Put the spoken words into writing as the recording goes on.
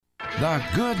The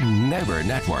Good Neighbor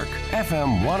Network,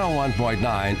 FM 101.9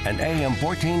 and AM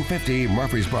 1450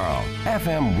 Murfreesboro,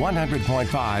 FM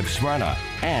 100.5 Smyrna,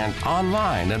 and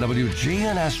online at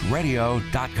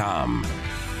WGNSradio.com.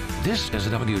 This is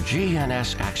the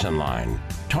WGNS Action Line,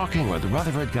 talking with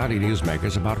Rutherford County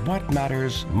newsmakers about what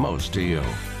matters most to you.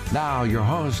 Now, your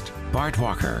host, Bart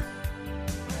Walker.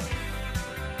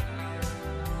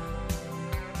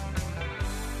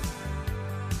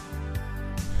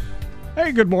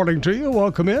 Hey, good morning to you.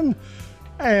 Welcome in.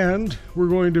 And we're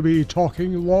going to be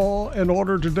talking law and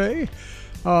order today.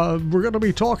 We're going to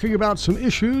be talking about some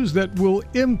issues that will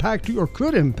impact you or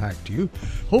could impact you.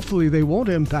 Hopefully they won't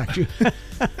impact you.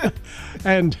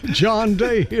 And John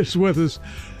Day is with us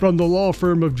from the law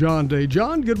firm of John Day.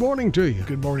 John, good morning to you.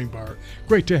 Good morning, Bart.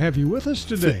 Great to have you with us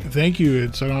today. Thank you.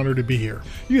 It's an honor to be here.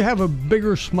 You have a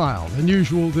bigger smile than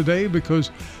usual today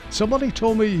because somebody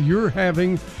told me you're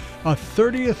having a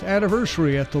 30th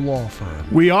anniversary at the law firm.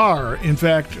 We are. In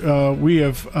fact,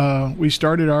 we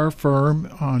started our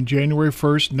firm on January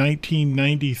 1st,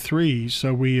 1993.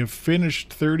 So we have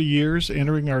finished 30 years,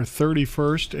 entering our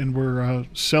 31st, and we're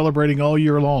celebrating all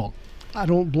year long. I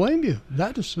don't blame you.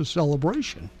 That is a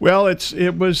celebration. Well,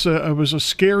 it was a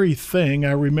scary thing.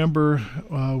 I remember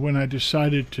when I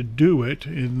decided to do it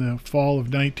in the fall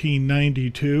of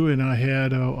 1992, and I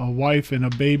had a wife and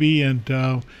a baby, and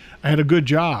I had a good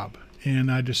job,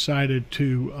 and I decided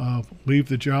to leave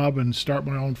the job and start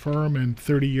my own firm, and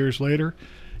 30 years later,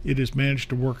 it has managed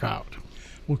to work out.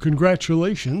 Well,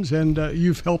 congratulations, and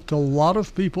you've helped a lot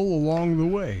of people along the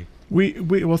way.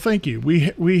 Well, thank you.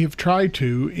 We have tried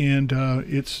to, and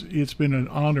it's been an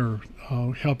honor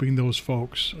helping those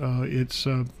folks. It's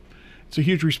a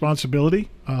huge responsibility.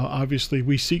 Obviously,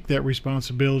 we seek that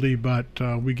responsibility, but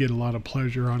we get a lot of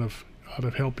pleasure out of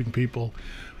helping people.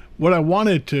 What I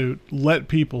wanted to let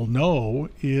people know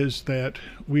is that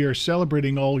we are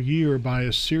celebrating all year by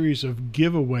a series of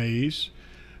giveaways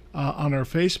on our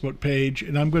Facebook page,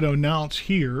 and I'm going to announce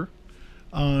here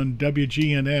on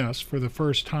WGNS for the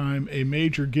first time a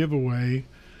major giveaway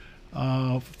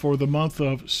for the month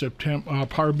of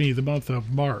the month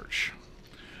of March.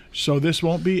 So this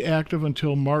won't be active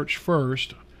until March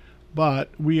 1st, but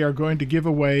we are going to give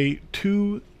away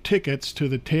 2 tickets to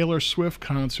the Taylor Swift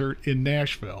concert in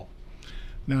Nashville.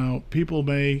 Now, people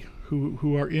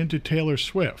who are into Taylor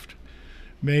Swift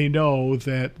may know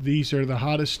that these are the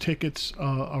hottest tickets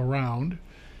around.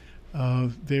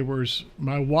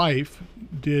 My wife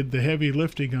did the heavy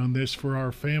lifting on this for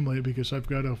our family because I've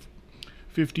got a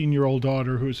 15-year-old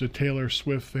daughter who's a Taylor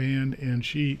Swift fan, and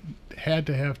she had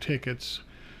to have tickets.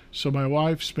 So my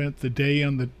wife spent the day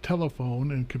on the telephone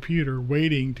and computer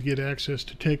waiting to get access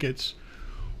to tickets.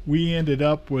 We ended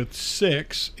up with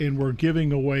 6, and we're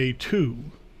giving away 2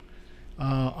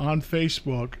 on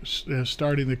Facebook,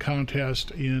 starting the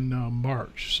contest in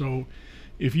March. So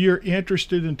if you're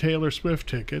interested in Taylor Swift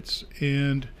tickets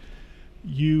and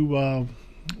you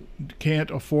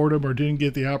can't afford them or didn't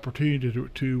get the opportunity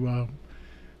to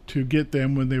get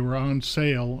them when they were on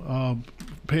sale,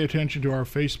 pay attention to our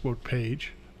Facebook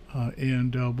page,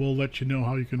 and we'll let you know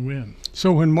how you can win.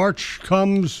 So when March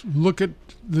comes, look at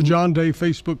the John Day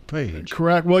Facebook page.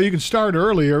 Correct. Well, you can start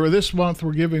earlier. This month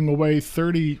we're giving away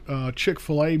 30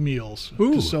 Chick-fil-A meals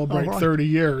to celebrate 30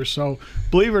 years. So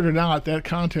believe it or not, that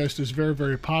contest is very,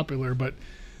 very popular. But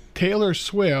Taylor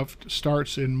Swift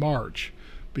starts in March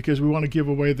because we want to give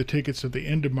away the tickets at the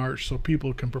end of March so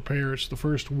people can prepare. It's the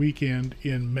first weekend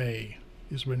in May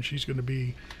is when she's going to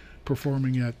be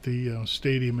performing at the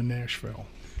stadium in Nashville.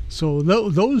 So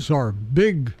those are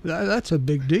big. That's a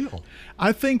big deal.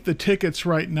 I think the tickets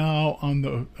right now on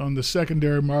the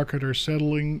secondary market are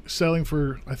selling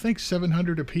for I think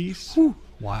 $700 a piece. Whew.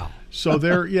 Wow. So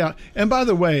they're And by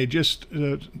the way, just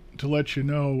to let you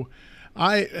know,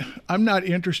 I'm not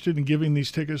interested in giving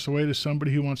these tickets away to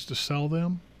somebody who wants to sell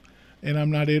them, and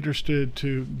I'm not interested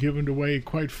to give them away,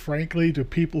 quite frankly, to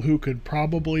people who could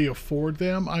probably afford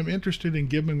them. I'm interested in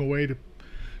giving away to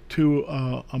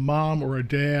a mom or a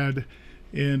dad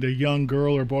and a young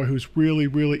girl or boy who's really,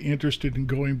 really interested in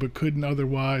going but couldn't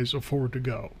otherwise afford to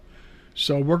go.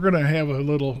 So we're going to have a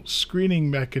little screening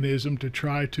mechanism to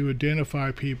try to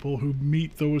identify people who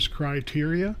meet those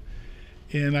criteria.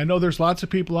 And I know there's lots of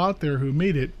people out there who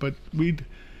meet it, but we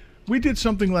did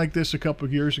something like this a couple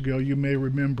of years ago. You may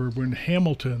remember when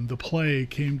Hamilton, the play,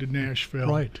 came to Nashville.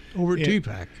 Right, over at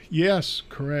TPAC. Yes,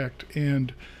 correct.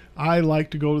 And I like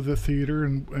to go to the theater,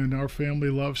 and our family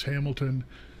loves Hamilton.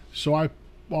 So I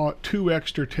bought 2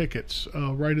 extra tickets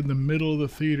right in the middle of the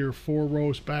theater, 4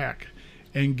 rows back,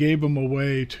 and gave them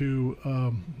away to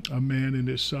a man and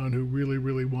his son who really,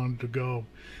 really wanted to go.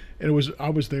 And I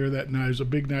was there that night. It was a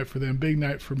big night for them, big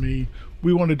night for me.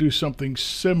 We want to do something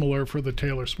similar for the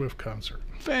Taylor Swift concert.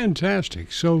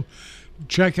 Fantastic. So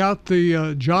check out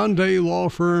the John Day Law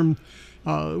Firm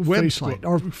website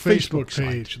or Facebook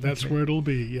page. site. That's where it'll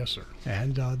be. Yes, sir.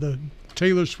 And the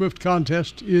Taylor Swift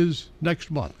contest is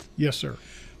next month. Yes, sir.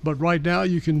 But right now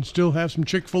you can still have some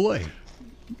Chick-fil-A.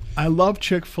 I love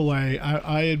Chick-fil-A.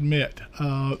 I admit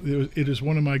it is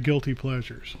one of my guilty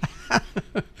pleasures.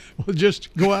 Well,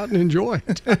 just go out and enjoy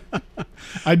it.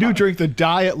 I do drink the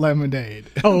diet lemonade.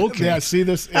 Oh, okay. Yeah, see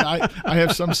this? I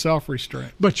have some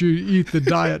self-restraint. But you eat the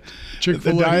diet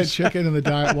Chick-fil-A. The diet chicken and the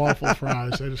diet waffle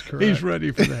fries. That is correct. He's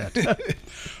ready for that.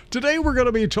 Today we're going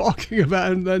to be talking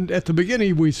about, and at the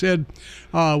beginning we said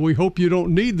we hope you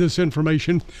don't need this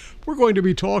information. We're going to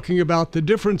be talking about the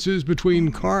differences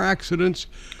between car accidents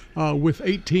with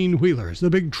 18-wheelers, the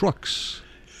big trucks.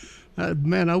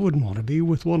 Man, I wouldn't want to be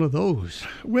with one of those.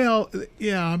 Well,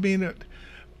 yeah, I mean,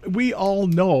 we all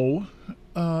know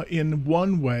in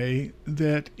one way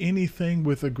that anything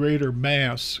with a greater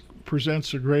mass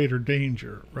presents a greater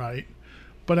danger, right?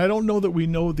 But I don't know that we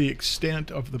know the extent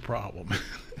of the problem.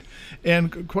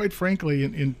 And quite frankly,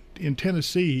 in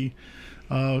Tennessee,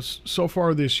 so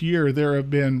far this year, there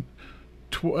have been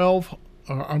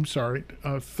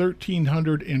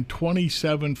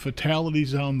 1,327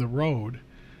 fatalities on the road.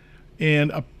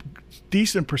 And a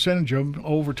decent percentage of them,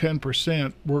 over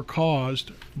 10%, were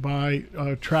caused by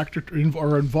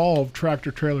involved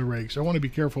tractor-trailer rigs. I want to be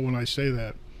careful when I say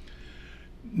that.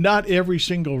 Not every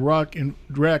single wreck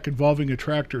involving a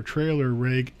tractor-trailer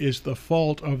rig is the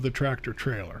fault of the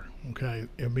tractor-trailer. Okay,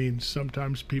 I mean,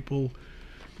 sometimes people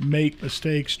make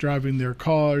mistakes driving their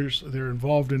cars. They're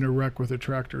involved in a wreck with a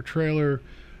tractor-trailer,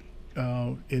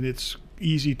 and it's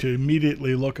easy to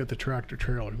immediately look at the tractor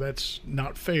trailer. That's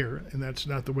not fair, and that's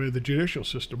not the way the judicial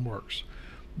system works.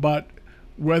 But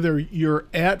whether you're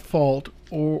at fault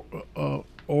or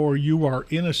you are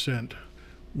innocent,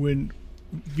 when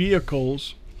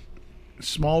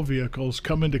small vehicles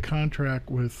come into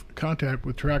contact with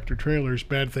tractor trailers,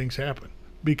 bad things happen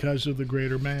because of the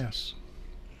greater mass.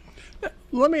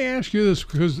 Let me ask you this,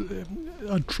 because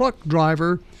a truck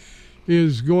driver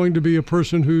is going to be a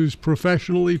person who's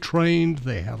professionally trained.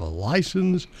 They have a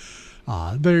license.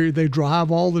 They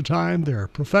drive all the time. They're a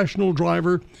professional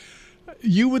driver.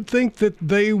 You would think that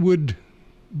they would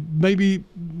maybe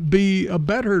be a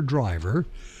better driver.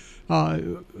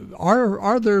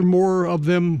 Are there more of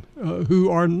them who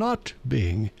are not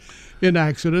being in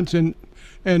accidents? And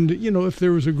you know, if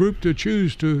there was a group to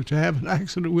choose to have an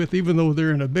accident with, even though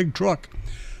they're in a big truck,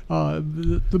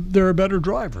 they're a better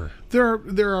driver.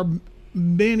 There are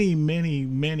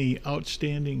many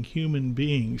outstanding human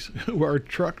beings who are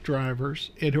truck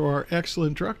drivers and who are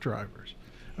excellent truck drivers.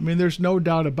 I mean, there's no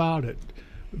doubt about it.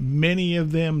 Many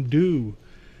of them do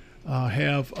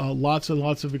have lots and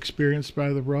lots of experience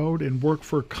by the road and work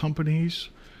for companies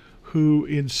who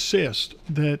insist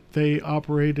that they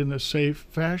operate in a safe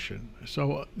fashion.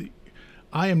 So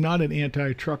I am not an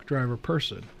anti-truck driver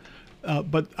person,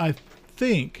 but I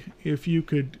think if you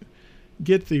could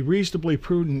get the reasonably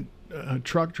prudent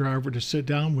truck driver to sit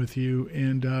down with you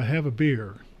and have a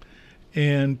beer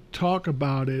and talk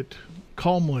about it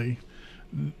calmly,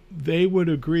 they would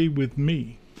agree with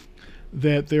me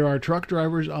that there are truck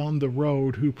drivers on the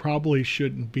road who probably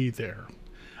shouldn't be there.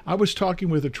 I was talking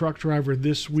with a truck driver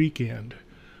this weekend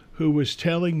who was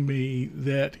telling me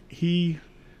that he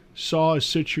saw a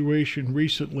situation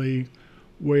recently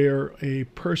where a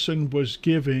person was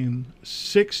given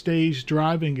 6 days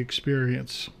driving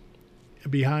experience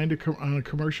behind on a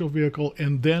commercial vehicle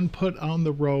and then put on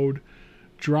the road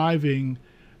driving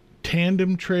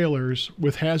tandem trailers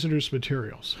with hazardous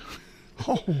materials.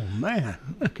 Oh, man.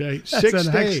 Okay, 6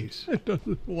 days.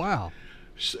 Wow.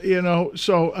 You know,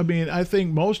 so, I mean, I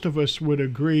think most of us would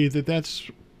agree that that's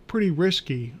pretty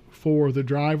risky for the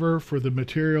driver, for the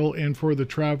material, and for the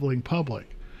traveling public.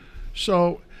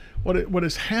 So what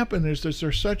has happened is that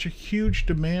there's such a huge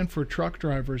demand for truck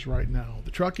drivers right now.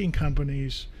 The trucking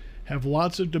companies have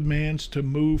lots of demands to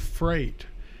move freight.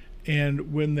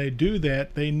 And when they do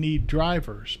that, they need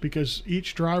drivers because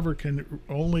each driver can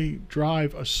only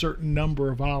drive a certain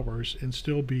number of hours and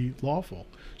still be lawful.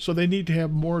 So they need to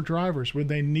have more drivers. When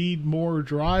they need more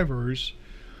drivers,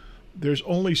 there's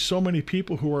only so many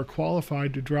people who are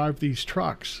qualified to drive these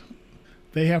trucks.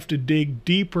 They have to dig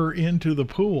deeper into the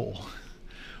pool.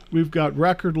 We've got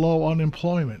record low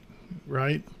unemployment,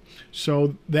 right?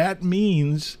 So that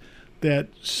means that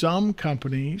some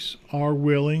companies are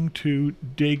willing to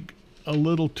dig a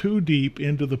little too deep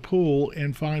into the pool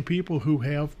and find people who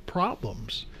have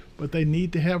problems, but they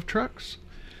need to have trucks.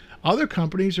 Other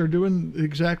companies are doing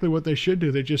exactly what they should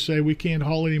do. They just say we can't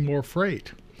haul any more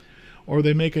freight, or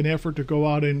they make an effort to go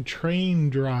out and train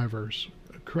drivers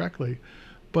correctly.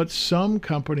 But some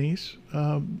companies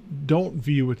don't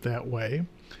view it that way.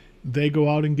 They go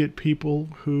out and get people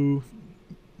who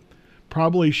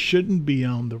probably shouldn't be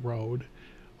on the road,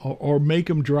 or make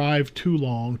them drive too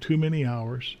long, too many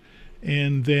hours,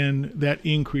 and then that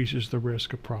increases the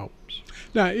risk of problems.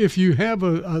 Now, if you have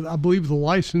I believe the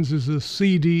license is a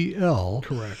CDL.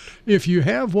 Correct. If you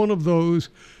have one of those,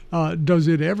 does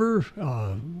it ever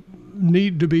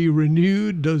need to be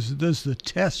renewed? Does the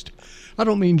test, I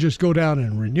don't mean just go down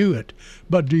and renew it,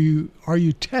 but are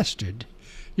you tested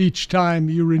each time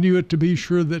you renew it to be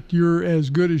sure that you're as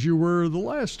good as you were the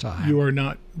last time? You are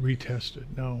not retested,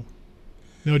 no.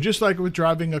 No, just like with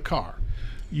driving a car.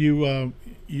 You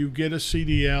get a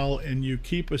CDL and you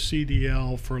keep a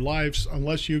CDL for life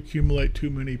unless you accumulate too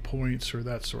many points or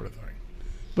that sort of thing.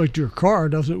 But your car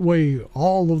doesn't weigh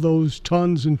all of those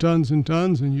tons and tons and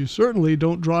tons, and you certainly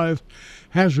don't drive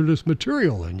hazardous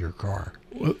material in your car.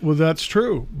 Well, that's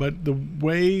true, but the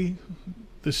way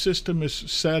the system is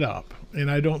set up, and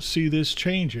I don't see this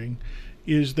changing,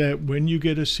 is that when you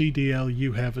get a CDL,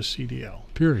 you have a CDL.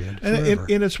 Period.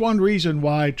 And it's one reason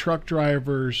why truck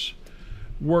drivers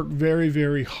work very,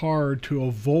 very hard to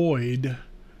avoid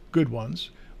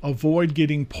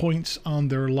getting points on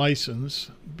their license,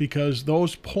 because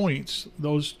those points,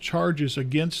 those charges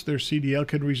against their CDL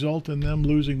can result in them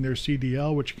losing their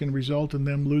CDL, which can result in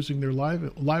them losing their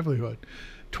livelihood.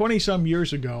 20-some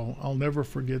years ago, I'll never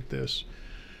forget this,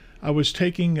 I was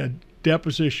taking a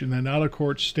deposition, an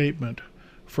out-of-court statement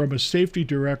from a safety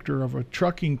director of a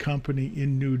trucking company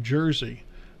in New Jersey.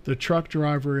 The truck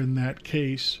driver in that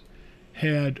case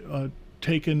had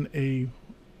taken a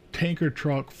tanker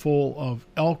truck full of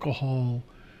alcohol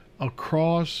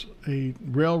across a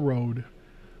railroad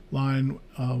line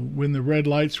when the red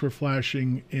lights were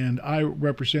flashing, and I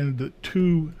represented the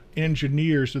two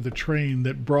engineers of the train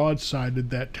that broadsided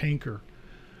that tanker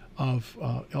of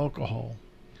alcohol.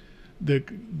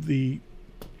 The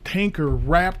tanker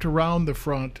wrapped around the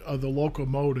front of the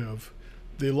locomotive.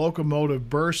 The locomotive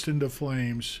burst into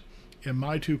flames, and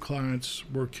my two clients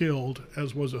were killed,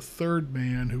 as was a third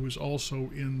man who was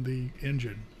also in the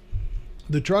engine.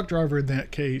 The truck driver in that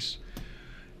case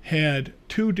had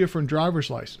two different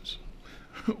driver's licenses,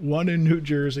 one in New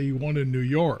Jersey, one in New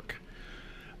York.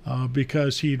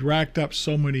 Because he'd racked up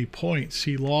so many points,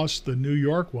 he lost the New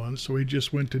York one, so he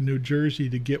just went to New Jersey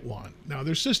to get one. Now,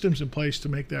 there's systems in place to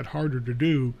make that harder to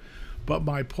do, but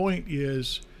my point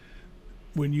is,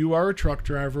 when you are a truck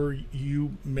driver,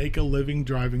 you make a living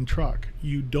driving truck.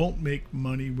 You don't make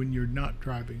money when you're not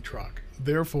driving truck.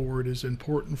 Therefore, it is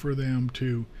important for them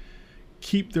to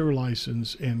keep their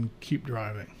license and keep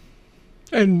driving.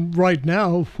 And right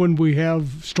now, when we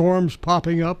have storms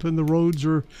popping up and the roads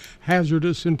are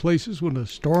hazardous in places, when a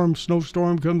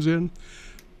snowstorm comes in,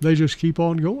 they just keep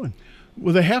on going.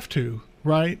 Well, they have to,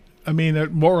 right? I mean,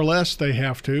 more or less they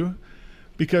have to,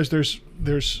 because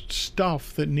there's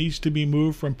stuff that needs to be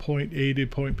moved from point A to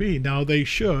point B. Now, they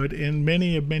should, and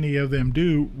many of them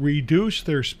do, reduce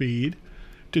their speed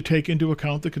to take into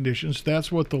account the conditions. That's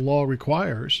what the law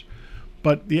requires.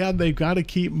 But, yeah, they've got to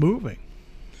keep moving.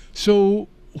 So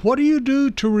what do you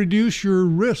do to reduce your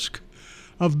risk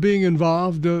of being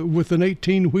involved with an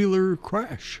 18-wheeler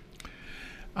crash?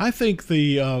 I think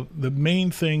the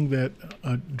main thing that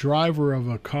a driver of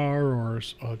a car or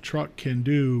a truck can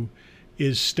do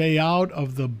is stay out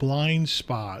of the blind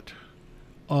spot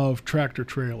of tractor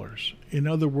trailers. In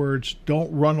other words,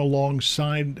 don't run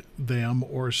alongside them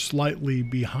or slightly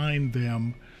behind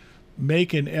them.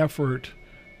 Make an effort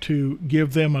to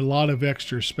give them a lot of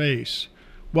extra space.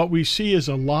 What we see is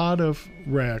a lot of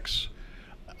wrecks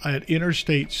at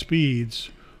interstate speeds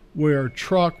where a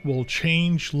truck will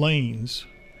change lanes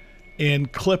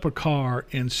and clip a car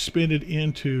and spin it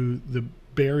into the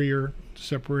barrier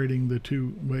separating the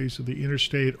two ways of the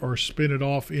interstate, or spin it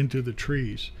off into the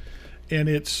trees. And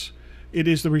it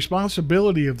is the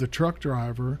responsibility of the truck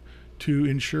driver to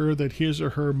ensure that his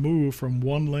or her move from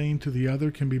one lane to the other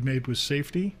can be made with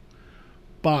safety.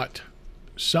 But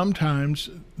sometimes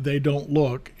they don't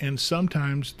look, and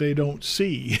sometimes they don't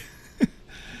see.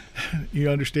 You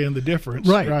understand the difference,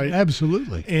 right?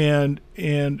 Absolutely. And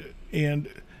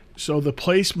so the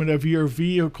placement of your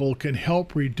vehicle can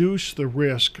help reduce the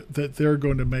risk that they're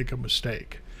going to make a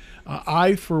mistake.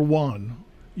 I, for one,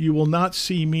 you will not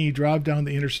see me drive down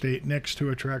the interstate next to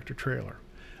a tractor trailer.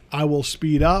 I will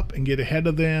speed up and get ahead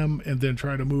of them and then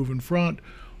try to move in front,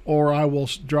 or I will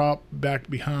drop back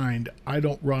behind. I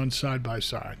don't run side by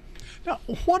side. Now,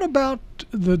 what about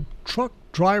the truck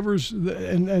drivers,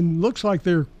 and looks like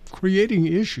they're creating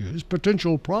issues,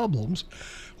 potential problems,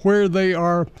 where they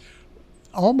are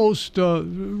almost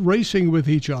racing with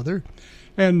each other.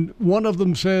 And one of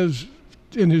them says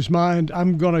in his mind,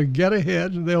 I'm going to get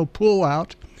ahead, and they'll pull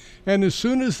out. And as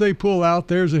soon as they pull out,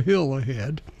 there's a hill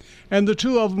ahead. And the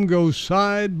two of them go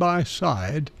side by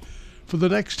side for the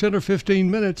next 10 or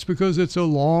 15 minutes because it's a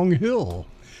long hill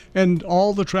and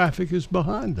all the traffic is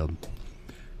behind them.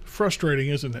 Frustrating,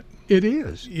 isn't it? It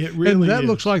is. It really and that is.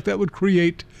 looks like that would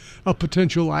create a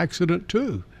potential accident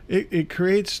too. It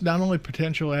creates not only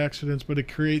potential accidents, but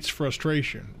it creates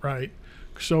frustration, right?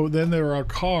 So then there are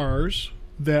cars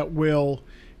that will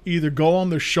either go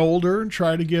on the shoulder and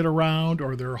try to get around,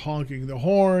 or they're honking the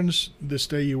horns. This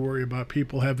day you worry about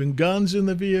people having guns in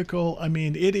the vehicle. I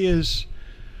mean, it is...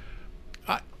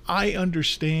 I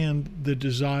understand the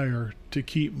desire to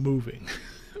keep moving,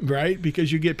 right?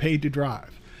 Because you get paid to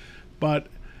drive. But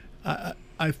I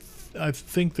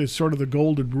think that sort of the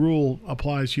golden rule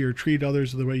applies here. Treat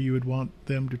others the way you would want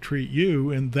them to treat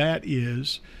you. And that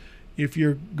is, if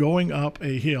you're going up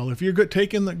a hill, if you're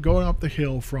going up the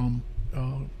hill from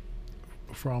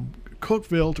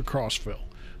Cookeville to Crossville,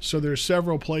 so there's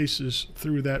several places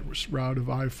through that route of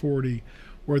I-40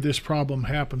 where this problem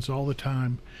happens all the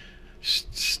time,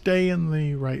 stay in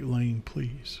the right lane,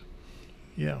 please.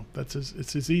 Yeah, it's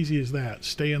as easy as that.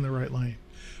 Stay in the right lane.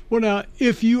 Well, now,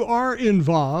 if you are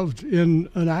involved in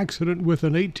an accident with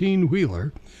an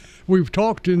 18-wheeler, we've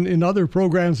talked in other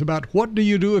programs about what do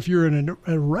you do if you're in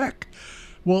a wreck.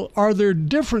 Well, are there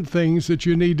different things that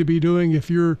you need to be doing if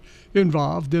you're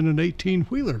involved in an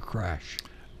 18-wheeler crash?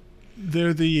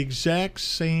 They're the exact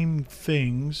same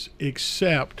things,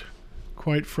 except,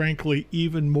 quite frankly,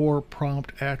 even more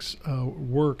prompt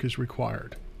work is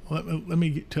required. Let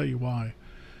me tell you why.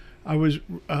 I was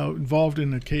involved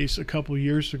in a case a couple of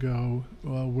years ago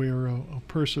where a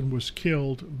person was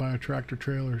killed by a tractor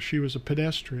trailer. She was a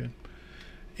pedestrian.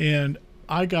 And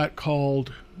I got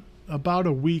called about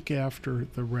a week after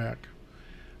the wreck.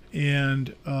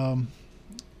 And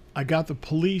I got the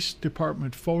police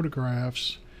department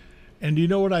photographs. And do you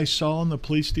know what I saw in the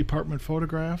police department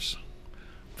photographs?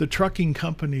 The trucking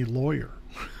company lawyer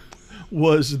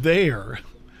was there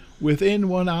within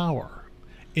 1 hour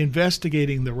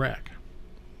investigating the wreck.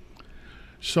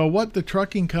 So what the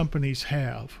trucking companies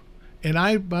have, and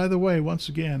I, by the way, once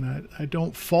again, I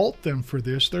don't fault them for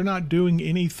this. They're not doing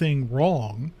anything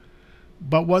wrong,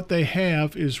 but what they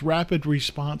have is rapid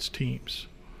response teams.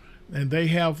 And they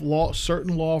have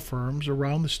certain law firms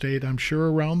around the state, I'm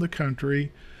sure around the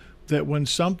country, that when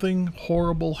something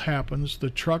horrible happens, the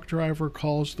truck driver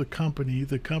calls the company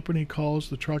calls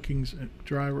the trucking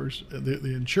drivers,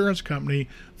 the insurance company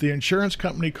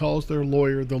calls their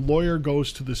lawyer, the lawyer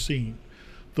goes to the scene.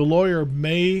 The lawyer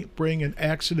may bring an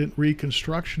accident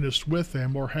reconstructionist with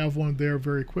them or have one there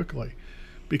very quickly,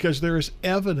 because there is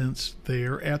evidence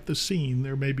there at the scene.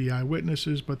 There may be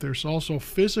eyewitnesses, but there's also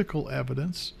physical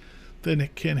evidence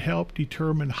that can help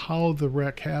determine how the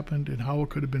wreck happened and how it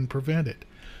could have been prevented.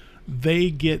 They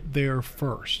get there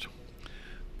first.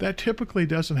 That typically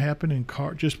doesn't happen in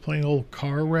just plain old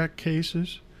car wreck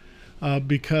cases,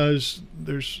 because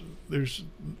they're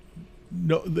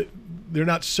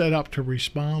not set up to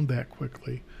respond that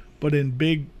quickly. But in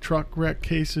big truck wreck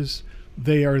cases,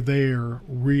 they are there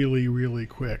really, really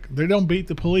quick. They don't beat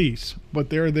the police, but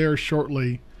they're there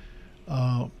shortly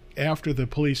after the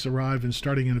police arrive and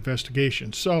starting an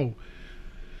investigation. So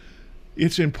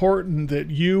it's important that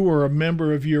you or a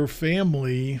member of your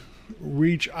family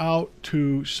reach out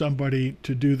to somebody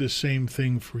to do the same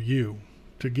thing for you,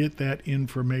 to get that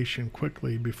information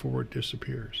quickly before it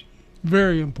disappears.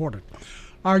 Very important.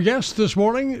 Our guest this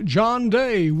morning, John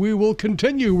Day. We will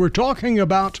continue. We're talking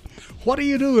about what do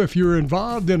you do if you're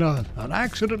involved in an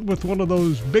accident with one of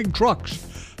those big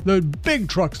trucks,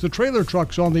 the trailer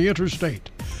trucks on the interstate.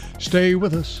 Stay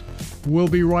with us. We'll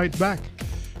be right back.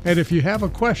 And if you have a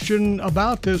question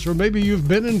about this, or maybe you've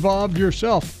been involved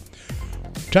yourself,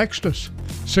 text us,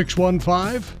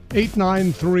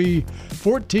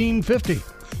 615-893-1450.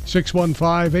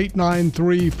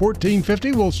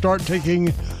 615-893-1450. We'll start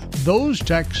taking those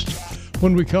texts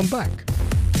when we come back.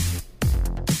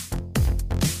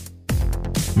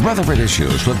 Rutherford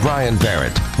Issues with Brian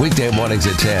Barrett. Weekday mornings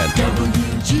at 10.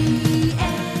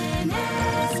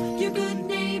 WGNS, your good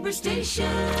neighbor station.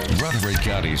 Rutherford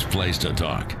County's place to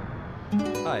talk.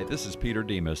 Hi, this is Peter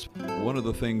Demas. One of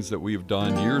the things that we've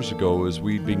done years ago is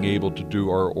we've been able to do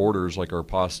our orders, like our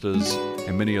pastas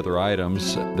and many other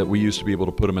items, that we used to be able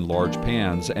to put them in large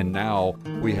pans, and now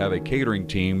we have a catering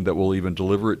team that will even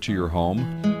deliver it to your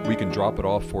home. We can drop it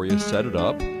off for you, set it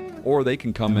up, or they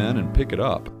can come in and pick it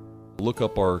up. look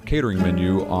up our catering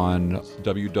menu on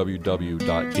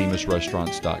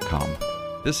www.demasrestaurants.com.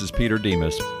 This is Peter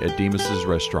Demas at Demas's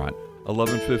Restaurant,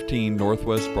 1115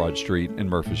 Northwest Broad Street in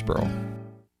Murfreesboro.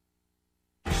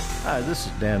 Hi, this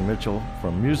is Dan Mitchell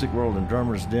from Music World and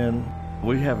Drummers Den.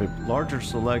 We have a larger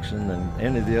selection than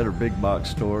any of the other big box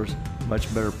stores.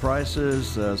 Much better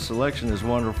prices. Selection is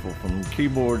wonderful, from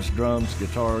keyboards, drums,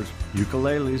 guitars.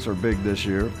 Ukuleles are big this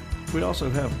year. We also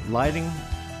have lighting.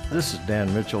 This is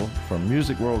Dan Mitchell from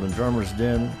Music World and Drummers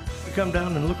Den. Come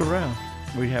down and look around.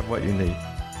 We have what you need.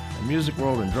 The Music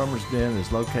World and Drummers Den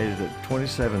is located at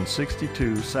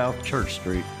 2762 South Church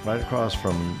Street, right across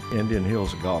from Indian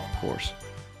Hills Golf Course.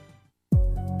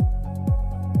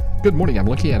 Good morning. I'm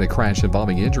looking at a crash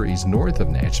involving injuries north of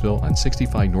Nashville on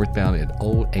 65 northbound at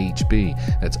Old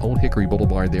HB. That's Old Hickory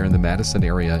Boulevard there in the Madison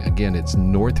area. Again, it's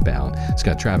northbound. It's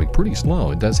got traffic pretty slow.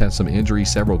 It does have some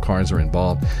injuries. Several cars are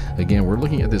involved. Again, we're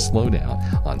looking at this slowdown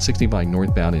on 65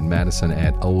 northbound in Madison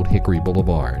at Old Hickory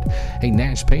Boulevard. Hey,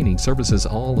 Nash Painting services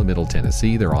all of Middle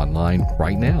Tennessee. They're online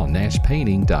right now,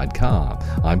 nashpainting.com.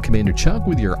 I'm Commander Chuck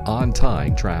with your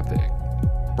on-time traffic.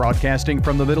 Broadcasting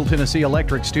from the Middle Tennessee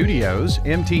Electric Studios,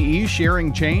 MTE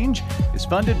Sharing Change is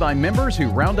funded by members who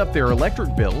round up their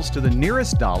electric bills to the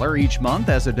nearest dollar each month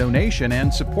as a donation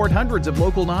and support hundreds of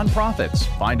local nonprofits.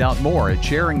 Find out more at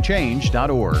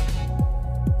sharingchange.org.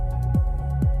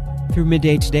 Through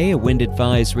midday today, a wind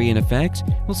advisory in effect.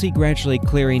 We'll see gradually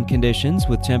clearing conditions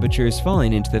with temperatures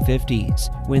falling into the 50s.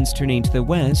 Winds turning to the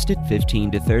west at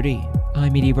 15 to 30.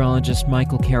 I'm meteorologist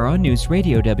Michael Carra, News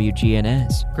Radio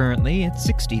WGNS. Currently at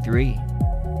 63.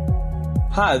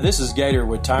 Hi, this is Gator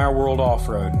with Tire World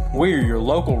Off-Road. We are your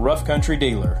local rough country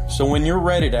dealer. So when you're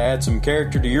ready to add some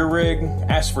character to your rig,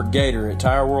 ask for Gator at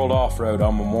Tire World Off-Road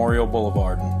on Memorial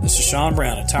Boulevard. This is Sean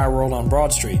Brown at Tire World on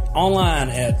Broad Street. Online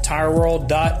at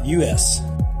tireworld.us.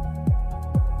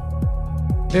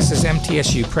 This is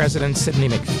MTSU President Sidney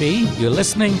McPhee. You're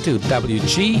listening to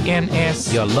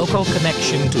WGNS, your local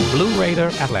connection to Blue Raider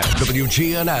Athletics.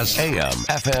 WGNS AM,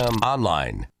 FM,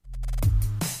 online.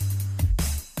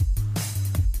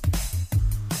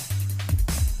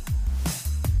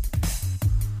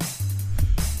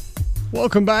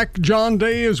 Welcome back. John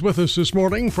Day is with us this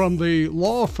morning from the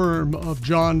law firm of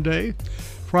John Day.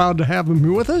 Proud to have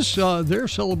him with us. They're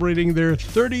celebrating their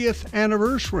 30th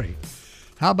anniversary.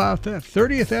 How about that?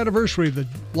 30th anniversary of the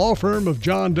law firm of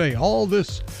John Day, all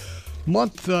this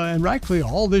month and actually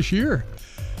all this year.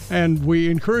 And we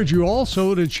encourage you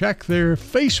also to check their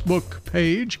Facebook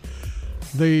page,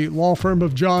 the law firm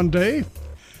of John Day.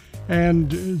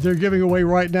 And they're giving away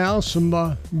right now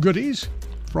some goodies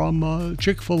from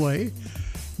Chick-fil-A.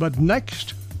 But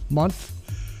next month,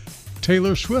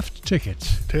 Taylor Swift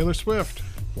tickets. Taylor Swift.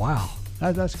 Wow,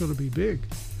 that's going to be big.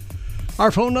 Our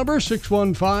phone number,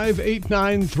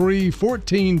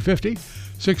 615-893-1450.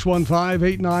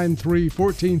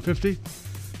 615-893-1450.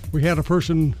 We had a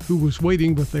person who was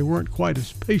waiting, but they weren't quite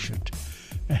as patient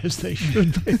as they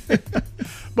should be.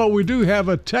 But we do have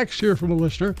a text here from a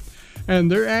listener, and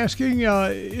they're asking,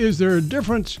 is there a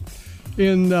difference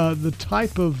in the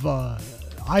type of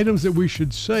items that we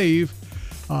should save,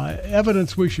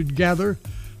 evidence we should gather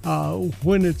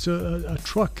when it's a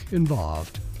truck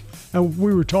involved? And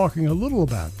we were talking a little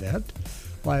about that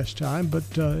last time,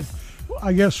 but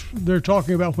I guess they're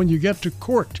talking about when you get to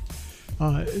court.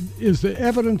 Is the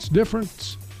evidence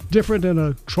different in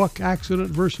a truck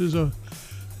accident versus a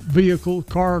vehicle,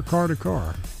 car to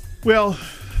car? Well,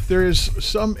 there is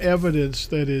some evidence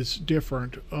that is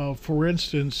different. For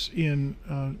instance, in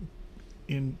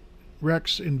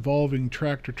wrecks involving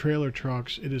tractor-trailer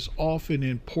trucks, it is often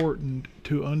important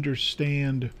to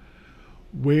understand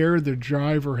where the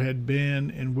driver had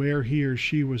been and where he or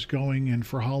she was going and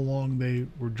for how long they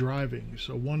were driving.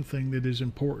 So one thing that is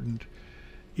important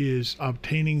is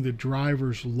obtaining the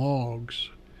driver's logs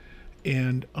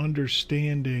and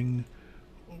understanding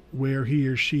where he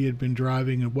or she had been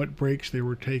driving and what breaks they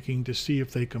were taking to see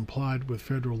if they complied with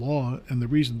federal law. And the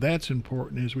reason that's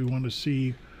important is we want to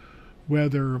see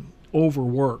whether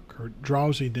overwork or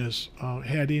drowsiness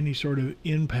had any sort of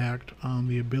impact on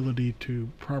the ability to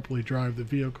properly drive the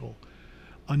vehicle.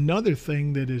 Another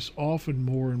thing that is often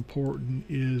more important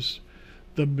is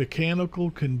the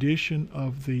mechanical condition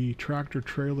of the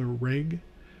tractor-trailer rig.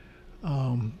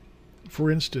 For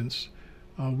instance,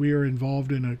 we are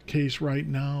involved in a case right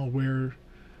now where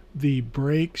the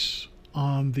brakes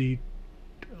on the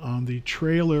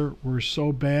trailer were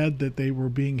so bad that they were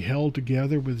being held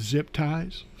together with zip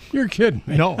ties. You're kidding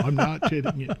me. No, I'm not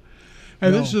kidding you.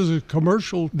 And no. This is a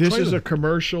commercial trailer. This is a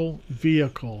commercial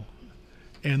vehicle,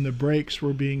 and the brakes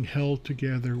were being held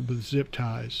together with zip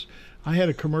ties. I had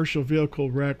a commercial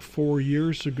vehicle wreck 4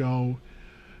 years ago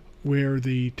where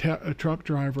the a truck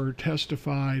driver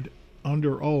testified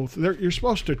under oath. You're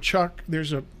supposed to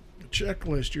there's a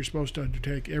checklist you're supposed to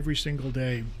undertake every single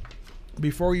day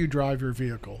before you drive your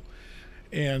vehicle.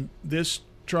 And this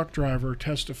truck driver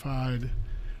testified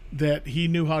that he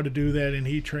knew how to do that, and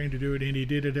he trained to do it, and he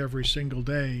did it every single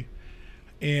day.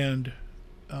 And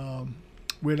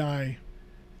when I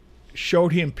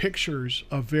showed him pictures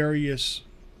of various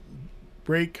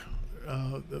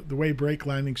the way brake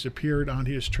landings appeared on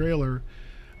his trailer,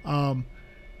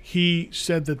 he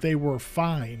said that they were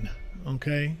fine.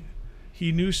 Okay,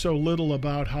 he knew so little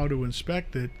about how to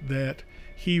inspect it that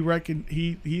he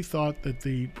thought that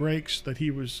the brakes that he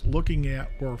was looking at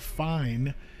were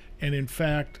fine, and in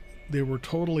fact they were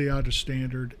totally out of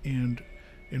standard. And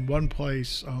in one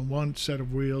place, on one set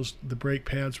of wheels, the brake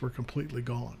pads were completely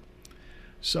gone.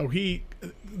 So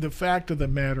the fact of the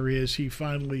matter is, he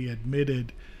finally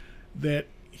admitted that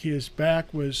his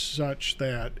back was such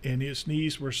that, and his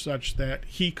knees were such that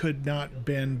he could not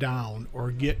bend down or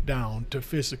get down to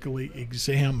physically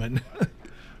examine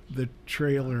the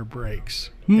trailer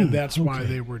brakes. And that's why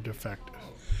they were defective.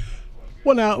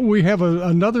 Well, now we have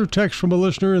another text from a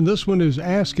listener, and this one is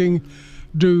asking,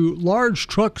 do large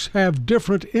trucks have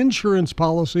different insurance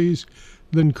policies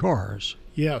than cars?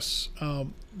 Yes.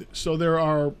 So there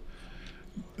are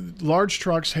large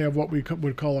trucks have what we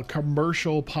would call a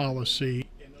commercial policy.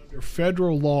 And under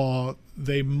federal law,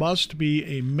 they must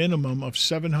be a minimum of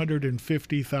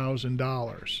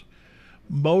 $750,000.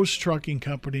 Most trucking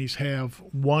companies have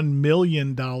 $1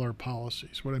 million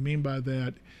policies. What I mean by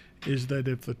that is that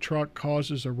if the truck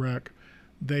causes a wreck,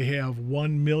 they have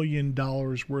 $1 million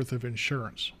worth of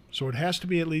insurance. So it has to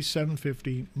be at least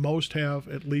 $750,000. Most have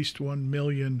at least $1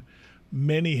 million.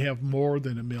 Many have more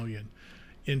than $1 million.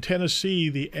 In Tennessee,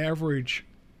 the average,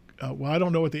 I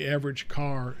don't know what the average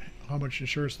car, how much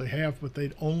insurance they have, but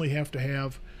they'd only have to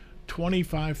have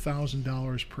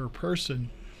 $25,000 per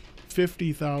person,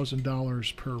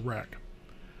 $50,000 per wreck.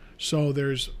 So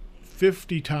there's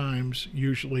 50 times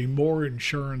usually more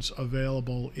insurance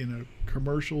available in a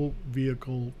commercial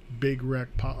vehicle big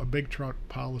truck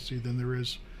policy than there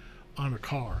is on a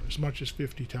car, as much as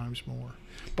 50 times more.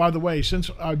 By the way, since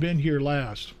I've been here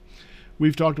last,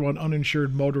 we've talked about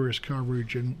uninsured motorist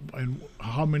coverage and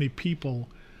how many people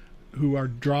who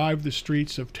drive the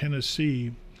streets of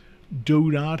Tennessee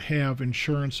do not have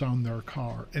insurance on their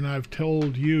car. And I've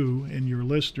told you and your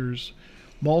listeners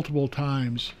multiple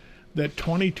times that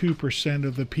 22%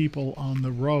 of the people on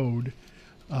the road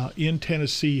in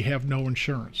Tennessee have no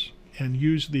insurance, and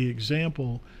use the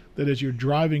example that as you're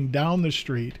driving down the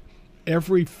street,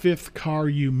 every fifth car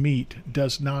you meet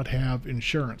does not have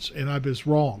insurance. And I was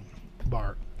wrong,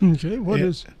 Bart. Okay,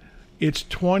 it's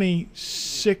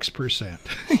 26%.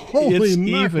 Holy it's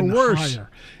mackerel, even worse. higher.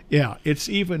 Yeah, it's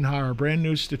even higher. Brand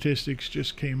new statistics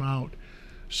just came out.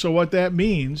 So what that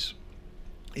means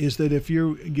is that if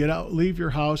you leave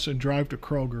your house and drive to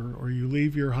Kroger, or you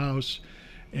leave your house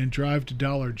and drive to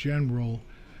Dollar General,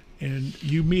 and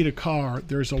you meet a car,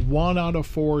 there's a 1 out of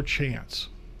 4 chance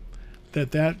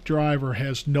that driver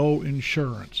has no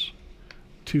insurance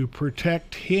to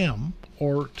protect him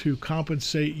or to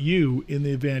compensate you in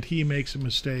the event he makes a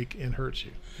mistake and hurts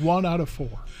you. 1 out of 4.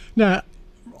 Now,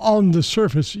 on the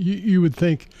surface, you would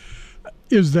think,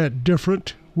 is that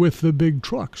different with the big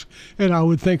trucks? And I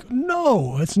would think,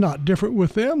 no, it's not different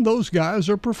with them. Those guys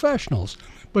are professionals.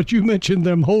 But you mentioned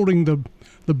them holding the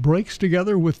brakes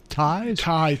together with ties.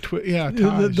 Ties,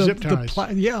 zip ties.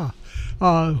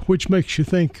 Which makes you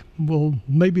think, well,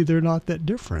 maybe they're not that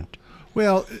different.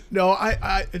 Well, no,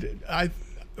 I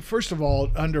first of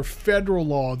all, under federal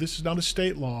law, this is not a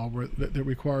state law that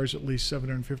requires at least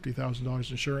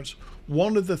 $750,000 insurance.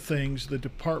 One of the things the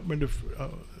Department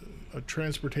of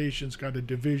Transportation's got a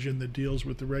division that deals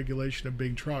with the regulation of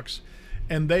big trucks,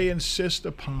 and they insist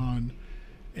upon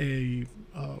a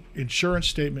insurance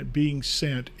statement being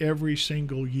sent every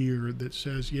single year that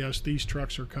says, yes, these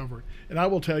trucks are covered. And I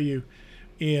will tell you,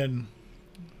 in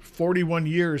 41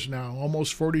 years now,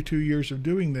 almost 42 years of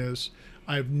doing this,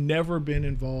 I've never been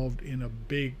involved in a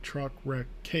big truck wreck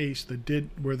case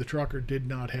where the trucker did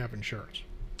not have insurance.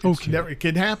 It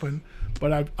can happen,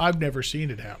 but I've never seen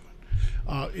it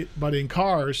happen. But in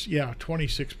cars,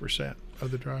 26%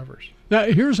 of the drivers. Now,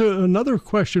 here's another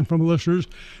question from listeners,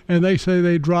 and they say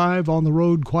they drive on the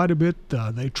road quite a bit.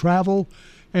 They travel,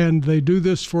 and they do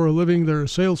this for a living. They're a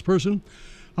salesperson,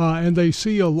 and they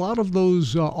see a lot of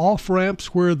those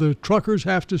off-ramps where the truckers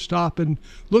have to stop and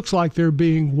looks like they're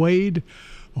being weighed.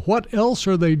 What else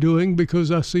are they doing?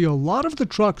 Because I see a lot of the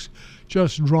trucks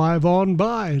just drive on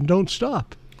by and don't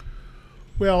stop.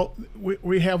 Well,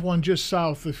 we have one just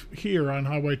south of here on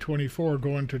Highway 24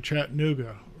 going to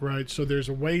Chattanooga, right? So there's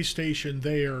a weigh station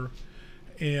there,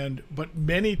 but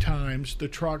many times the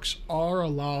trucks are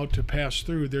allowed to pass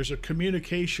through. There's a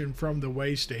communication from the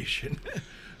weigh station.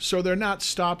 So they're not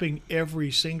stopping every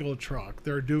single truck.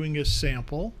 They're doing a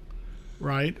sample,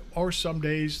 right? Or some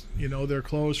days, they're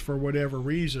closed for whatever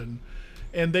reason.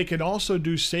 And they can also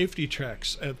do safety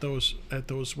checks at those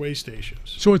weigh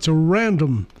stations. So it's a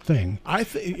random thing. I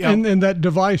think, and that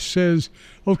device says,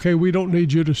 okay, we don't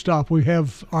need you to stop. We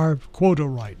have our quota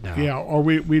right now. Yeah, or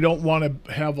we don't want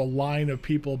to have a line of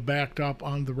people backed up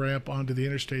on the ramp onto the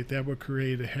interstate. That would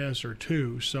create a hazard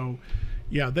too. So,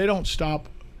 yeah, they don't stop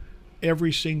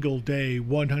every single day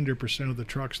 100% of the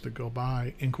trucks that go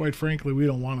by. And quite frankly, we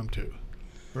don't want them to.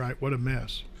 Right? What a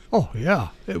mess. Oh,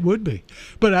 yeah, it would be.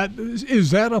 But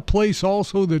is that a place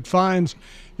also that finds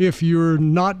if you're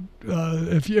not,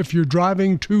 if you're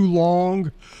driving too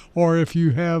long, or if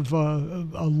you have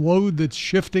a load that's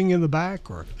shifting in the back?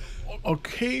 Or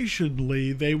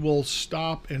occasionally they will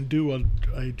stop and do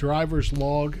a driver's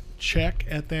log check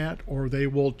at that, or they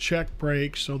will check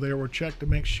brakes, so they will check to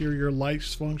make sure your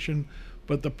lights function.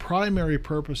 But the primary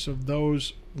purpose of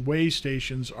those weigh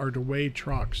stations are to weigh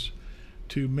trucks,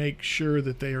 to make sure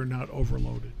that they are not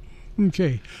overloaded.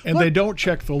 Okay. And they don't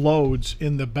check the loads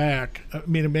in the back. I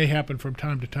mean, it may happen from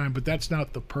time to time, but that's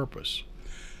not the purpose.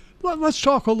 Let's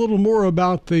talk a little more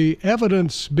about the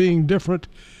evidence being different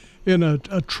in a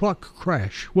truck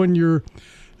crash. When you're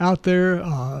out there,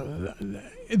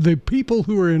 the people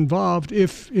who are involved,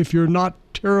 if you're not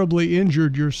terribly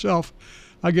injured yourself,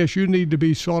 I guess you need to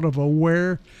be sort of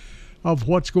aware of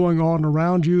what's going on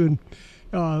around you. And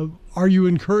are you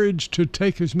encouraged to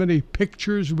take as many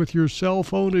pictures with your cell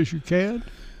phone as you can?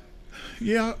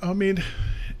 Yeah, I mean,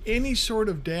 any sort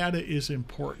of data is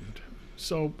important.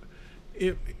 So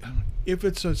if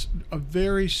it's a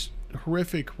very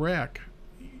horrific wreck,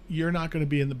 you're not going to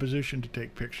be in the position to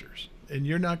take pictures. And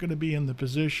you're not going to be in the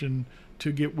position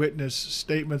to get witness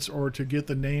statements or to get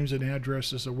the names and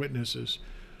addresses of witnesses.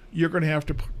 You're going to have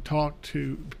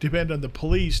to depend on the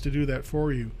police to do that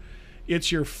for you.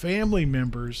 It's your family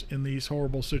members in these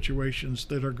horrible situations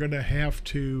that are going to have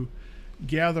to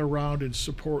gather around and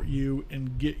support you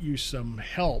and get you some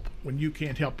help when you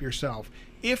can't help yourself.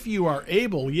 If you are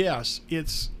able, yes,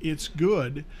 it's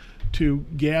good to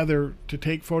gather, to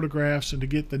take photographs and to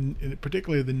get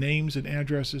particularly the names and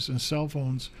addresses and cell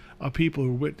phones of people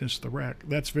who witnessed the wreck.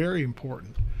 That's very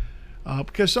important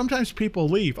because sometimes people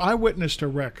leave. I witnessed a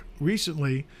wreck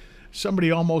recently.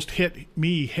 Somebody almost hit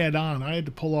me head on. I had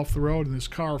to pull off the road and this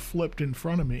car flipped in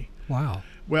front of me. Wow.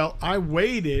 Well, I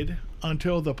waited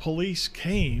until the police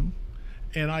came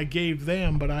and I gave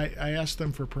them, but I asked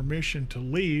them for permission to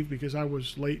leave because I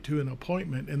was late to an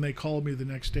appointment, and they called me the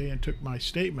next day and took my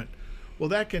statement. Well,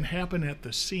 that can happen at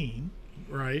the scene,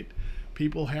 right?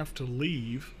 People have to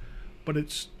leave, but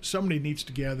somebody needs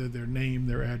to gather their name,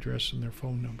 their address, and their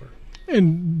phone number.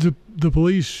 And the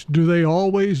police, do they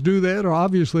always do that? Or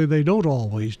obviously they don't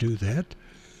always do that,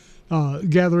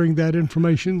 gathering that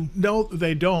information? No,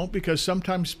 they don't, because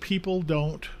sometimes people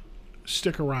don't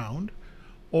stick around,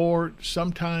 or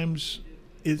sometimes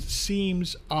it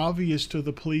seems obvious to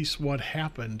the police what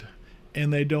happened,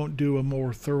 and they don't do a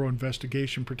more thorough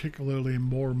investigation, particularly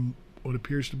in what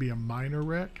appears to be a minor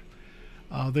wreck.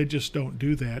 They just don't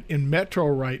do that. In Metro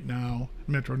right now,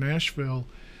 Metro Nashville,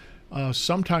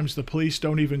 sometimes the police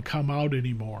don't even come out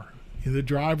anymore. The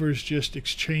drivers just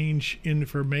exchange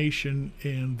information,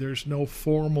 and there's no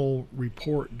formal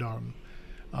report done,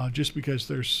 just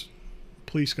because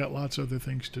police got lots of other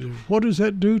things to do. What does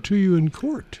that do to you in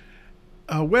court?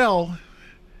 Well,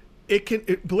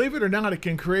 believe it or not, it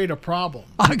can create a problem.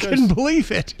 I can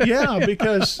believe it. Yeah,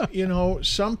 because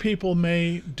some people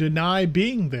may deny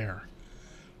being there.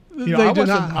 I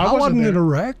wasn't in a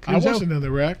wreck. I wasn't in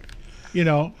the wreck.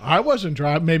 I wasn't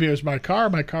driving. Maybe it was my car.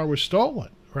 My car was stolen,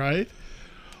 right?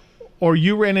 Or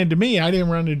you ran into me. I didn't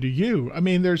run into you. I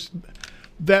mean, there's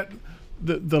that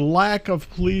the lack of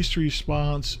police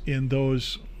response in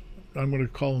those, I'm going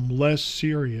to call them less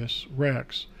serious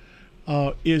wrecks,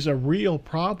 is a real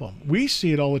problem. We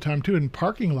see it all the time too in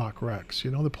parking lot wrecks.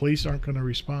 The police aren't going to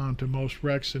respond to most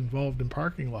wrecks involved in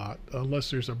parking lot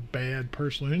unless there's a bad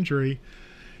personal injury.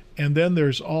 And then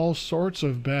there's all sorts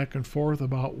of back and forth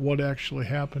about what actually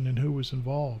happened and who was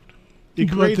involved.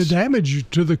 But the damage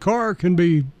to the car can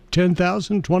be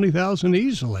 $10,000, $20,000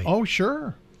 easily. Oh,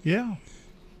 sure. Yeah.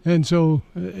 And so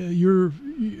your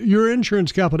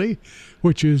insurance company,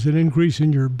 which is an increase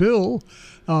in your bill,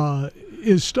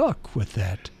 is stuck with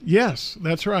that. Yes,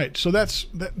 that's right. So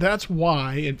that's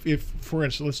why, if for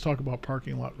instance, let's talk about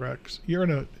parking lot wrecks. You're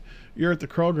at the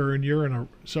Kroger and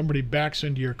somebody backs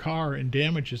into your car and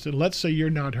damages it. Let's say you're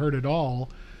not hurt at all.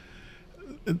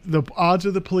 The odds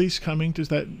of the police coming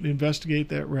to investigate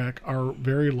that wreck are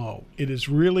very low. It is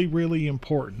really, really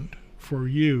important for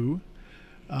you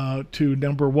to,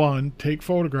 number one, take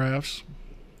photographs.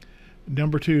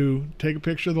 Number two, take a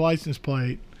picture of the license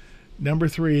plate. Number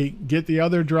three, get the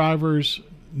other driver's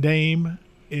name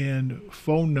and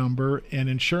phone number and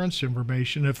insurance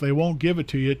information. If they won't give it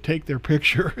to you, take their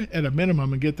picture at a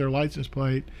minimum and get their license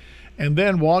plate. And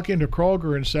then walk into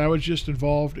Kroger and say, I was just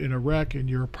involved in a wreck in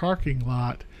your parking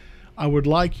lot. I would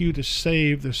like you to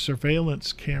save the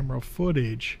surveillance camera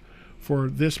footage for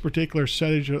this particular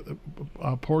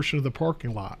portion of the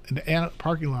parking lot and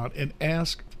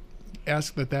ask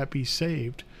that be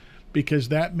saved, because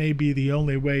that may be the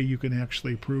only way you can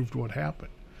actually prove what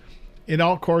happened. And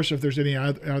of course, if there's any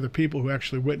other people who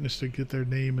actually witnessed it, get their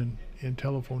name and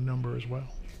telephone number as well.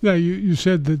 Now, you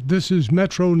said that this is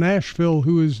Metro Nashville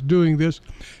who is doing this.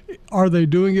 Are they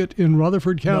doing it in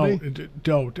Rutherford County? No,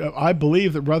 don't. I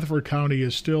believe that Rutherford County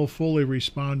is still fully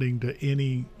responding to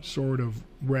any sort of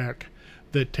wreck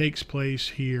that takes place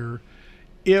here.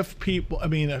 If people,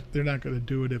 they're not going to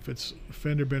do it if it's a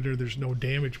fender bender, there's no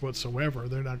damage whatsoever.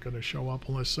 They're not going to show up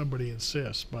unless somebody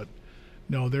insists. But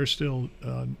no, they're still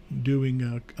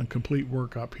doing a complete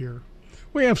workup here.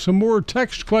 We have some more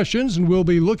text questions, and we'll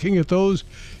be looking at those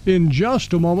in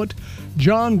just a moment.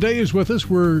 John Day is with us.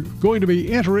 We're going to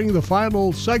be entering the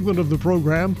final segment of the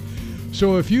program.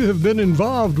 So if you have been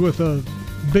involved with a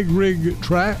big rig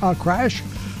crash,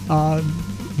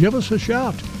 give us a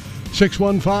shout.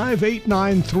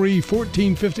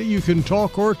 615-893-1450. You can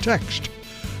talk or text,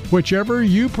 whichever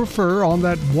you prefer, on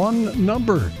that one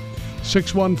number.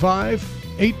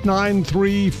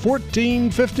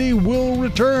 615-893-1450 will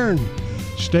return.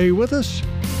 Stay with us.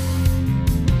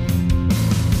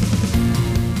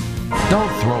 Don't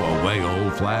throw away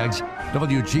old flags.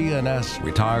 WGNS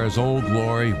retires Old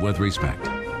Glory with respect.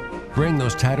 Bring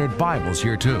those tattered Bibles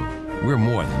here, too. We're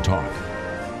more than talk.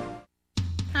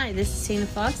 Hi, this is Tina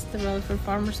Fox at the Rutherford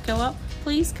Farmers Co-op.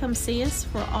 Please come see us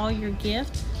for all your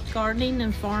gift, gardening,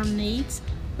 and farm needs.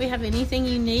 We have anything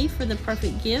you need for the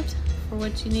perfect gift for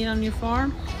what you need on your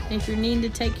farm. And if you're needing to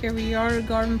take care of your yard or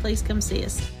garden, please come see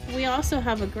us. We also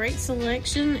have a great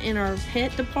selection in our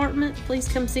pet department. Please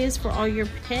come see us for all your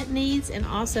pet needs and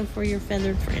also for your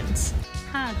feathered friends.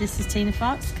 Hi, this is Tina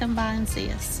Fox. Come by and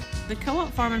see us. The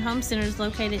Co-op Farm and Home Center is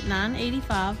located at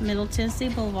 985 Middle Tennessee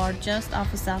Boulevard, just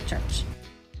off of South Church.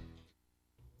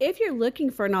 If you're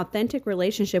looking for an authentic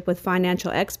relationship with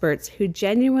financial experts who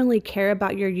genuinely care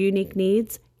about your unique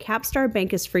needs, Capstar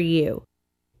Bank is for you.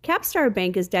 Capstar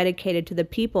Bank is dedicated to the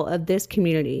people of this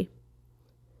community.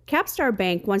 Capstar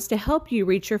Bank wants to help you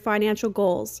reach your financial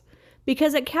goals,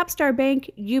 because at Capstar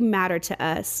Bank, you matter to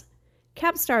us.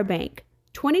 Capstar Bank,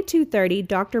 2230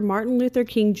 Dr. Martin Luther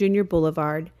King Jr.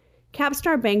 Boulevard,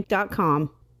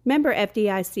 capstarbank.com. Member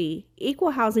FDIC,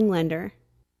 Equal Housing Lender.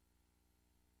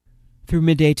 Through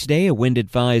midday today, a wind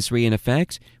advisory in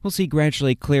effect. We'll see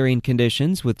gradually clearing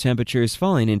conditions with temperatures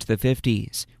falling into the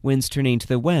 50s. Winds turning to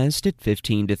the west at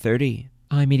 15 to 30.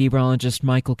 I'm meteorologist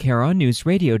Michael Carroll, News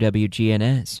Radio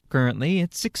WGNS. Currently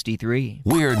at 63.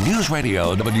 We're News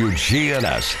Radio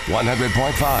WGNS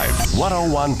 100.5,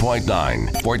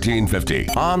 101.9, 1450.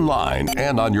 Online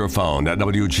and on your phone at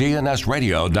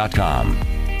WGNSradio.com.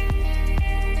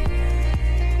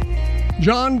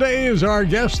 John Day is our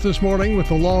guest this morning with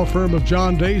the law firm of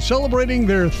John Day, celebrating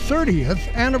their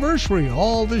 30th anniversary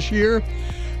all this year.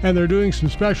 And they're doing some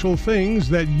special things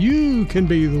that you can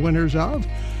be the winners of.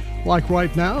 Like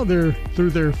right now, they're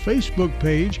through their Facebook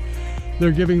page,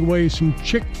 they're giving away some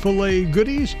Chick-fil-A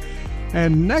goodies.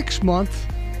 And next month,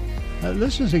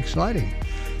 this is exciting,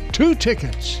 2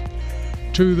 tickets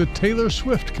to the Taylor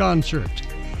Swift concert.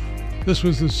 This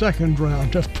was the second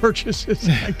round of purchases,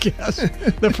 I guess.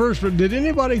 The first one, did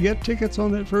anybody get tickets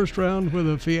on that first round where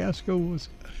the fiasco was?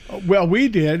 Well, we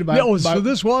did. So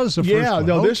this was the first one. Yeah,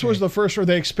 no, this was the first one.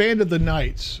 They expanded the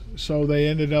nights, so they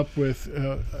ended up with,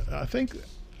 I think,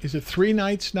 is it 3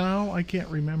 nights now? I can't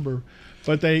remember.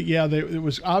 But it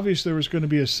was obvious there was going to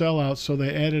be a sellout, so they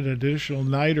added an additional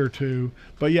night or two.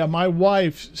 But yeah, my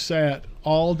wife sat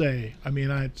all day. I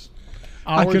mean,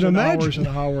 hours and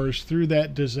hours through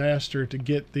that disaster to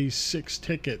get these 6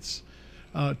 tickets,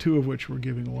 2 of which we're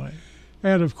giving away.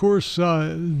 And of course,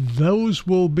 those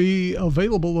will be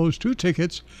available, those 2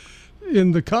 tickets,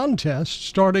 in the contest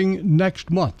starting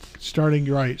next month.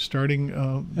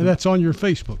 And that's on your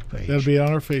Facebook page. That'll be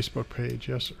on our Facebook page,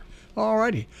 yes, sir. All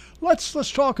righty.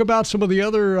 Let's talk about some of the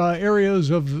other areas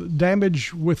of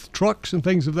damage with trucks and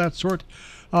things of that sort.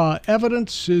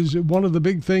 Evidence is one of the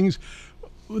big things.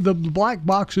 The black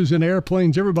boxes in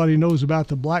airplanes, everybody knows about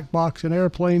the black box in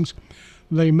airplanes.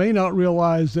 They may not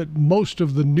realize that most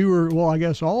of the newer, well, I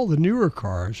guess all the newer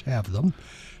cars have them.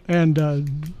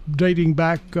 And dating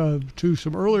back to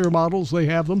some earlier models, they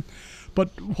have them. But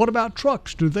what about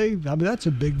trucks? Do they? I mean, that's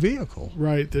a big vehicle.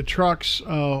 Right. The trucks,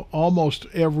 almost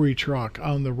every truck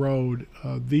on the road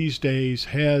these days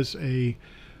has a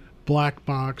black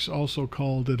box, also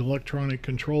called an electronic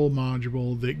control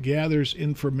module, that gathers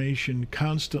information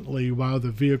constantly while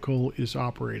the vehicle is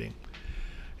operating.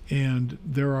 And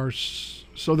there are,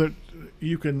 so that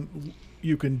you can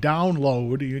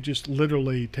download, you just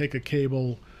literally take a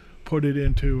cable, put it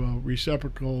into a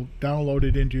receptacle, download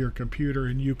it into your computer,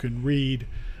 and you can read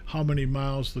how many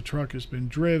miles the truck has been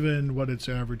driven, what its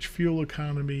average fuel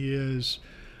economy is,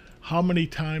 how many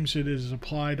times it is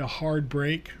applied a hard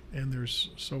brake, and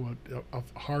there's a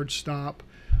hard stop.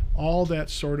 All that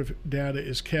sort of data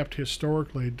is kept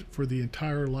historically for the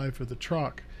entire life of the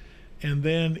truck. And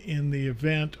then in the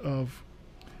event of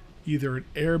either an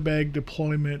airbag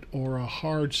deployment or a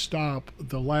hard stop,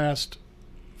 the last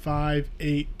 5,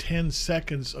 8, 10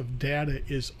 seconds of data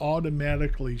is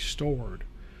automatically stored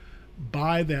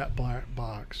by that black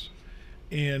box.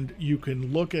 And you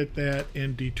can look at that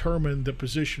and determine the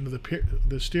position of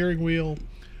the steering wheel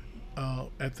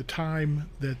at the time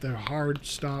that the hard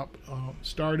stop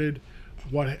started,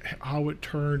 how it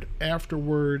turned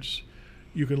afterwards.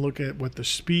 You can look at what the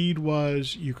speed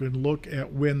was. You can look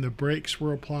at when the brakes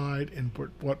were applied and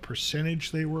what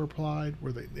percentage they were applied.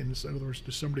 Were they, in other words,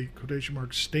 does somebody, quotation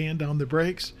marks, stand on the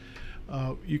brakes?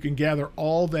 You can gather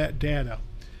all that data.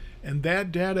 And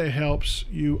that data helps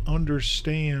you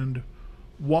understand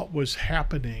what was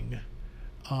happening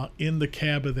in the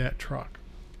cab of that truck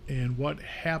and what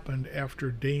happened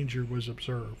after danger was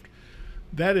observed.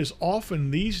 That is often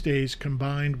these days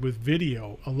combined with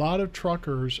video. A lot of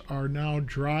truckers are now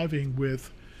driving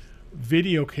with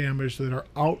video cameras that are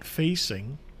out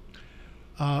facing,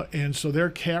 and so they're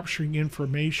capturing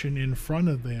information in front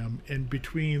of them, and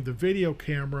between the video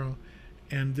camera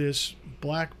and this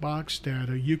black box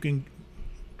data, you can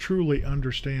truly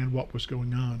understand what was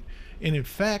going on. And in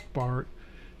fact, Bart,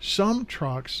 some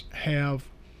trucks have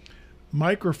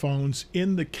microphones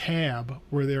in the cab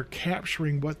where they're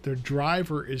capturing what the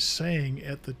driver is saying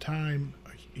at the time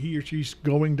he or she's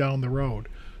going down the road.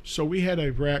 So we had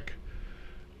a wreck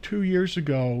 2 years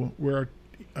ago where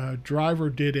a driver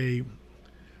did a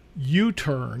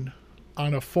U-turn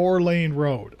on a 4-lane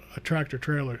road, a tractor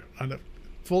trailer on a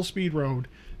full speed road,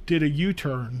 did a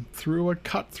U-turn through a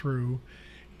cut through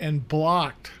and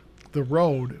blocked the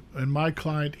road, and my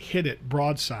client hit it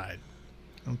broadside.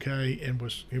 Okay, and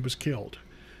it was killed.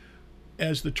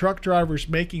 As the truck driver's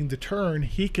making the turn,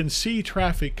 he can see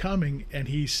traffic coming, and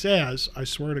he says, I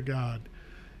swear to God,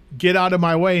 "Get out of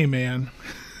my way, man."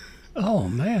 Oh,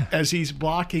 man. As he's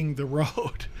blocking the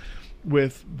road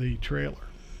with the trailer.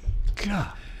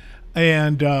 God.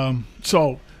 And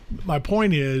so my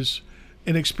point is,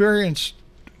 an experienced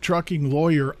trucking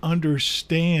lawyer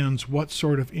understands what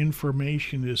sort of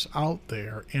information is out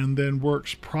there and then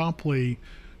works promptly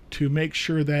to make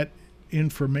sure that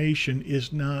information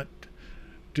is not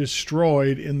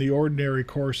destroyed in the ordinary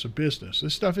course of business.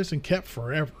 This stuff isn't kept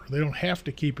forever. They don't have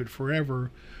to keep it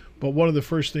forever. But one of the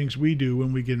first things we do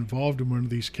when we get involved in one of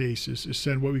these cases is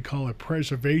send what we call a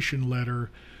preservation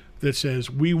letter that says,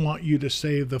 we want you to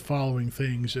say the following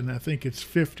things. And I think it's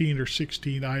 15 or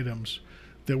 16 items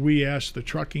that we ask the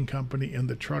trucking company and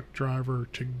the truck driver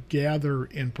to gather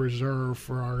and preserve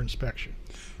for our inspection.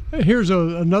 Here's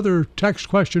another text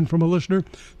question from a listener.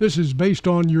 This is based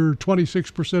on your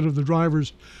 26% of the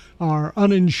drivers are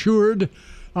uninsured.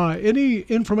 Any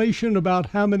information about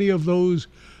how many of those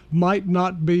might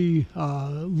not be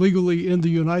legally in the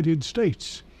United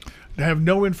States? I have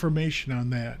no information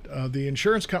on that. The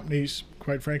insurance companies,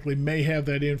 quite frankly, may have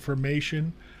that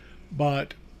information,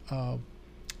 but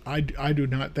I do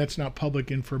not. That's not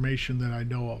public information that I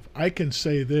know of. I can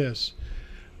say this.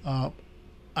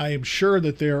 I am sure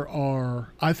that there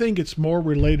are, I think it's more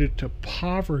related to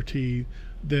poverty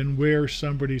than where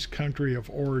somebody's country of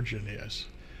origin is.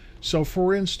 So,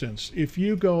 for instance, if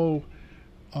you go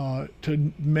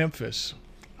to Memphis,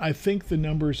 I think the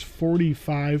number's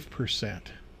 45%.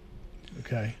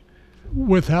 Okay.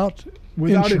 Without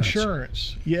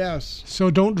insurance, yes.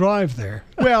 So don't drive there.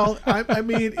 Well, I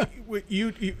mean,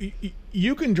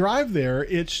 you can drive there.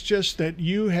 It's just that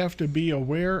you have to be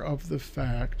aware of the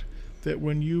fact that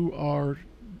when you are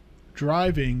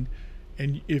driving,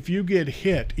 And if you get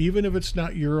hit, even if it's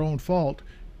not your own fault,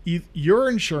 your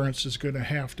insurance is going to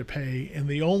have to pay. And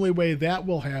the only way that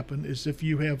will happen is if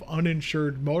you have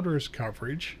uninsured motorist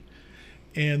coverage.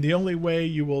 And the only way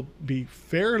you will be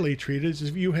fairly treated is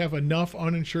if you have enough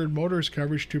uninsured motorist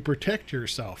coverage to protect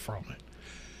yourself from it.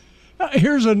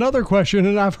 Here's another question,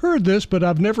 and I've heard this, but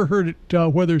I've never heard it,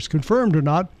 whether it's confirmed or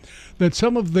not, that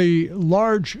some of the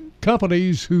large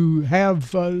companies who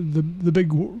have the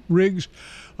big rigs,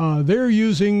 they're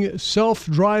using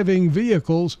self-driving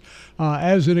vehicles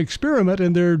as an experiment,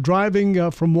 and they're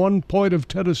driving from one point of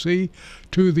Tennessee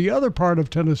to the other part of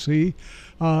Tennessee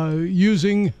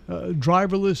using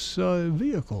driverless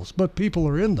vehicles, but people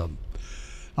are in them.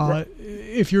 Right.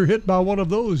 If you're hit by one of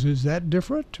those, is that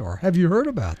different, or have you heard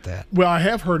about that? Well, I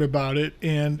have heard about it,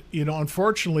 and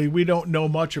unfortunately, we don't know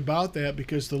much about that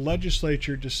because the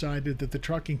legislature decided that the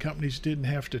trucking companies didn't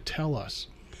have to tell us.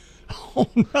 Oh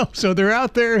no! So they're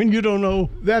out there, and you don't know.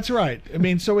 That's right. I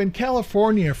mean, so in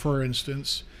California, for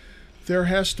instance, there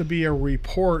has to be a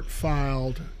report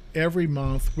filed every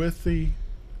month with the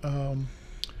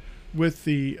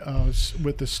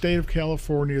state of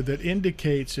California that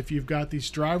indicates if you've got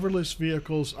these driverless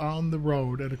vehicles on the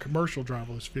road, and commercial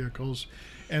driverless vehicles,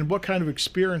 and what kind of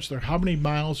experience they're, how many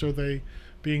miles are they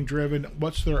being driven,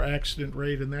 what's their accident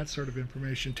rate, and that sort of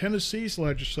information. Tennessee's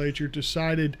legislature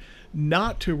decided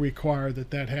not to require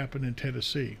that happen in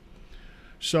Tennessee.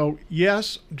 So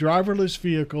yes, driverless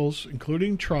vehicles,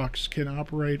 including trucks, can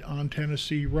operate on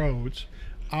Tennessee roads.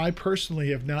 I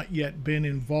personally have not yet been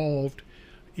involved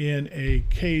in a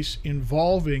case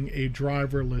involving a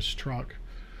driverless truck.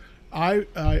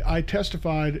 I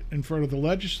testified in front of the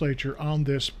legislature on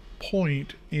this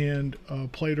point and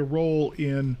played a role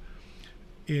in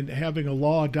having a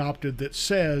law adopted that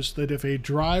says that if a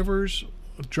driverless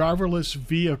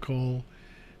vehicle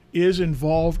is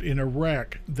involved in a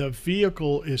wreck, the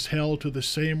vehicle is held to the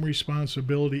same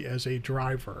responsibility as a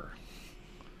driver.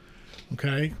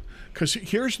 Okay? Because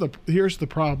here's the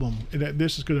problem, and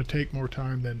this is going to take more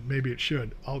time than maybe it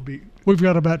should. We've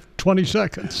got about 20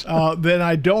 seconds. Then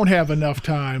I don't have enough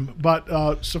time,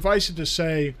 but suffice it to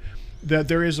say that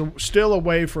there is still a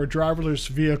way for a driverless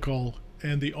vehicle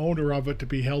and the owner of it to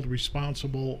be held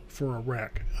responsible for a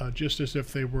wreck, just as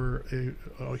if they were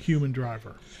a human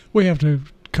driver. We have to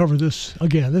cover this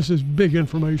again. This is big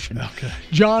information. Okay.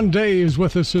 John Day is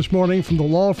with us this morning from the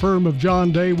law firm of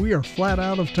John Day. We are flat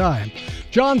out of time.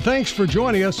 John, thanks for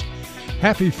joining us.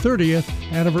 Happy 30th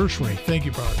anniversary. Thank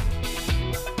you, Bart.